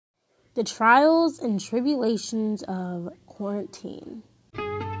The trials and tribulations of quarantine.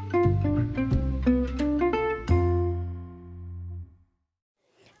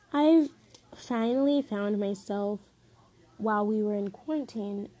 I've finally found myself while we were in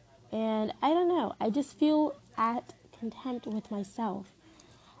quarantine, and I don't know, I just feel at contempt with myself.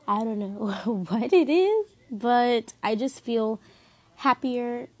 I don't know what it is, but I just feel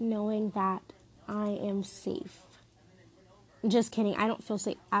happier knowing that I am safe. Just kidding, I don't feel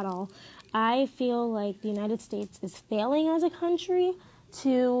safe at all. I feel like the United States is failing as a country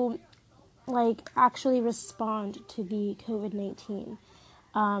to actually respond to the COVID-19.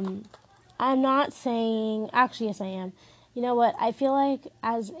 I'm not saying, actually, yes, I am. You know what? I feel like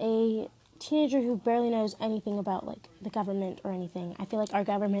as a teenager who barely knows anything about the government or anything, I feel like our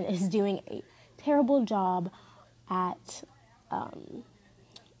government is doing a terrible job at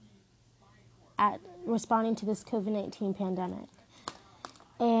responding to this COVID-19 pandemic.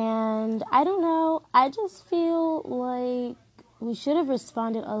 And I don't know, I just feel like we should have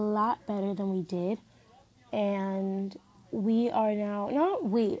responded a lot better than we did. And we are now, not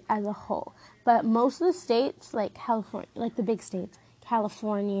we as a whole, but most of the states, like California, like the big states,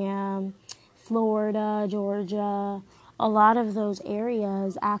 California, Florida, Georgia, a lot of those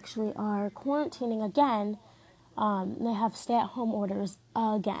areas actually are quarantining again. They have stay-at-home orders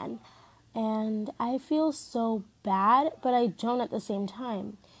again. And I feel so bad, but I don't at the same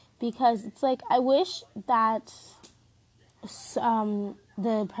time. Because it's like, I wish that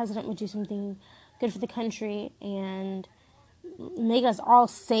the president would do something good for the country and make us all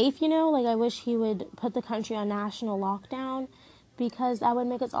safe, I wish he would put the country on national lockdown, because that would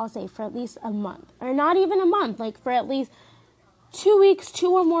make us all safe for at least a month. Or not even a month, for at least 2 weeks,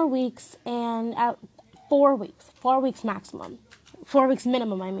 2 or more weeks, and 4 weeks. 4 weeks maximum. 4 weeks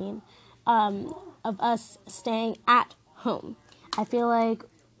minimum, I mean, of us staying at home. I feel like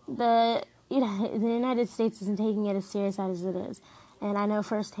the United States isn't taking it as serious as it is. And I know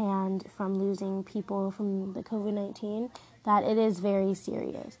firsthand from losing people from the COVID-19 that it is very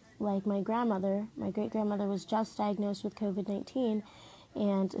serious. Like my great-grandmother was just diagnosed with COVID-19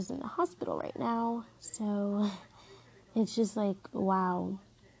 and is in the hospital right now. So it's just wow.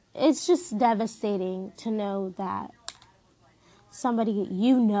 It's just devastating to know that somebody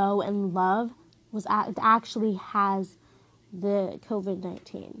you know and love actually has the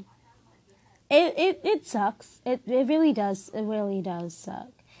COVID-19. It sucks. It really does. It really does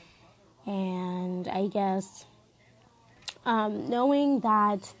suck. And I guess knowing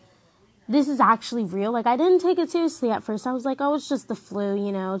that this is actually real, I didn't take it seriously at first. I was like, oh, it's just the flu,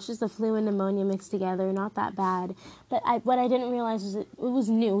 it's just the flu and pneumonia mixed together, not that bad. But what I didn't realize was it was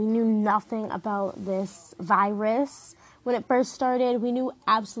new. We knew nothing about this virus. When it first started, we knew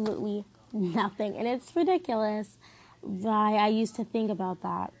absolutely nothing. And it's ridiculous why I used to think about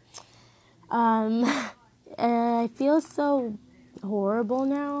that. And I feel so horrible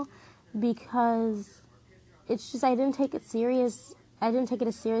now because it's just I didn't take it serious. I didn't take it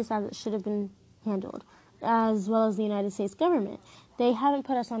as serious as it should have been handled, as well as the United States government. They haven't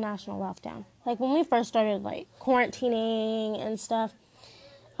put us on national lockdown. When we first started quarantining and stuff,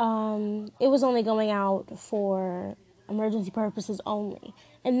 it was only going out for emergency purposes only.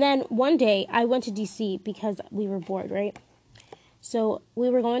 And then one day I went to DC because we were bored, right? So we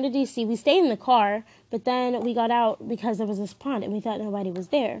were going to DC. We stayed in the car, but then we got out because there was this pond and we thought nobody was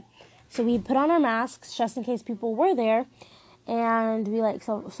there. So we put on our masks just in case people were there, and we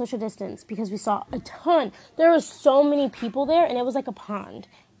social distance because we saw a ton. There were so many people there, and it was like a pond.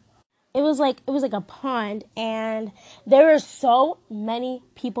 It was like a pond, and there were so many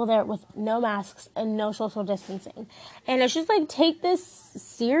people there with no masks and no social distancing. And it's just take this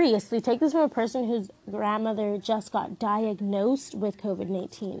seriously. Take this from a person whose grandmother just got diagnosed with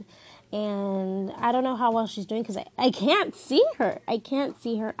COVID-19. And I don't know how well she's doing because I can't see her. I can't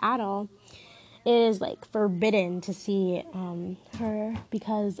see her at all. It is forbidden to see her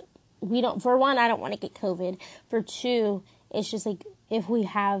because for one, I don't want to get COVID. For two, it's just if we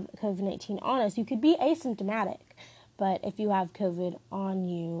have COVID-19 on us, you could be asymptomatic. But if you have COVID on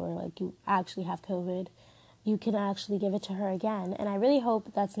you or you actually have COVID, you can actually give it to her again. And I really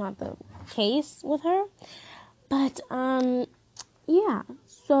hope that's not the case with her. But, yeah.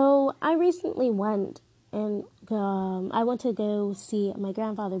 So I recently went and I went to go see my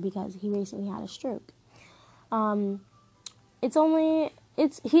grandfather because he recently had a stroke.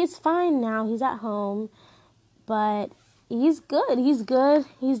 He's fine now. He's at home, but he's good. He's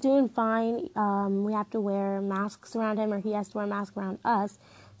doing fine. We have to wear masks around him, or he has to wear a mask around us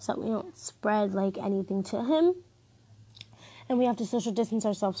so we don't spread anything to him. And we have to social distance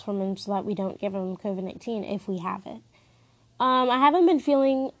ourselves from him so that we don't give him COVID-19 if we have it. I haven't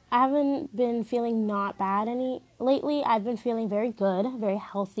been feeling not bad any lately. I've been feeling very good, very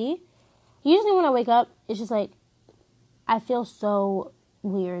healthy. Usually when I wake up, it's just like, I feel so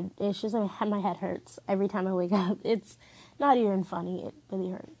weird. It's just like my head hurts every time I wake up. It's not even funny. It really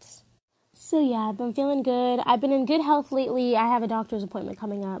hurts. So yeah, I've been feeling good. I've been in good health lately. I have a doctor's appointment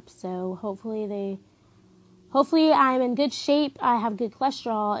coming up, so hopefully I'm in good shape. I have good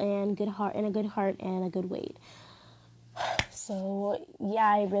cholesterol and a good heart and a good weight. So yeah,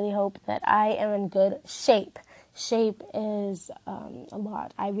 I really hope that I am in good shape. Shape is a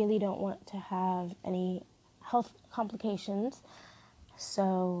lot. I really don't want to have any health complications.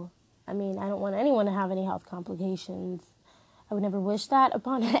 So, I mean, I don't want anyone to have any health complications. I would never wish that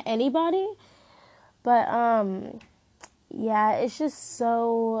upon anybody. But yeah, it's just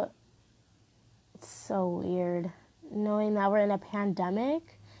so weird knowing that we're in a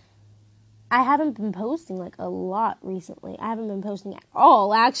pandemic. I haven't been posting like a lot recently. I haven't been posting at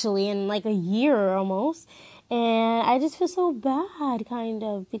all, actually, in like a year almost. And I just feel so bad, kind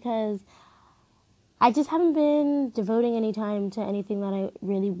of, because I just haven't been devoting any time to anything that I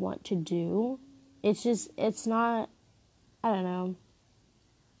really want to do. It's not, I don't know.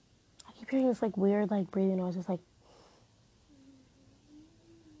 I keep hearing this like weird like breathing noise. It's like,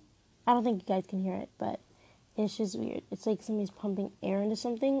 I don't think you guys can hear it, but it's just weird. It's like somebody's pumping air into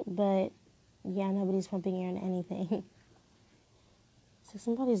something, but yeah, nobody's pumping air into anything. It's like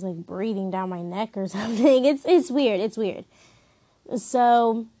somebody's like breathing down my neck or something. It's weird. It's weird.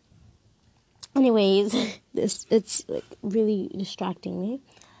 So, anyways, it's like really distracting me.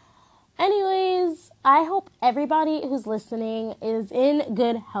 Anyways, I hope everybody who's listening is in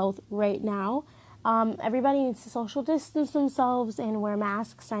good health right now. Everybody needs to social distance themselves and wear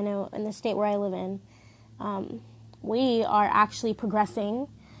masks. I know in the state where I live in, we are actually progressing.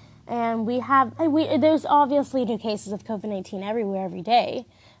 And there's obviously new cases of COVID-19 everywhere every day.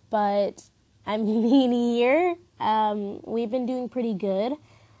 But I mean, here, we've been doing pretty good.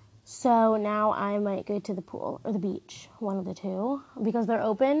 So now I might go to the pool or the beach, one of the two, because they're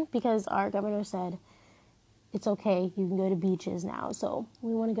open, because our governor said it's okay, you can go to beaches now. So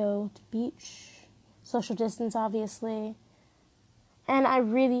we want to go to the beach, social distance, obviously. And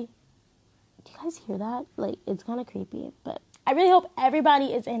do you guys hear that? Like, it's kind of creepy, but I really hope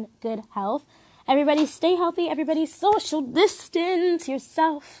everybody is in good health. Everybody stay healthy. Everybody social distance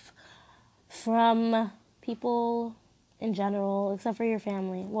yourself from people in general, except for your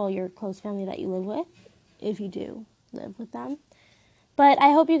family. Well, your close family that you live with, if you do live with them. But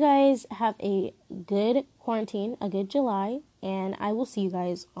I hope you guys have a good quarantine, a good July, and I will see you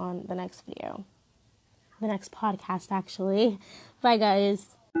guys on the next video. The next podcast, actually. Bye,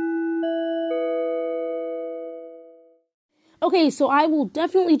 guys. Okay, so I will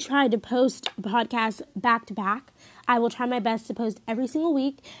definitely try to post podcasts back to back. I will try my best to post every single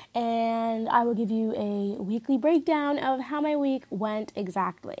week, and I will give you a weekly breakdown of how my week went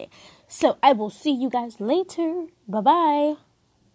exactly. So I will see you guys later. Bye-bye.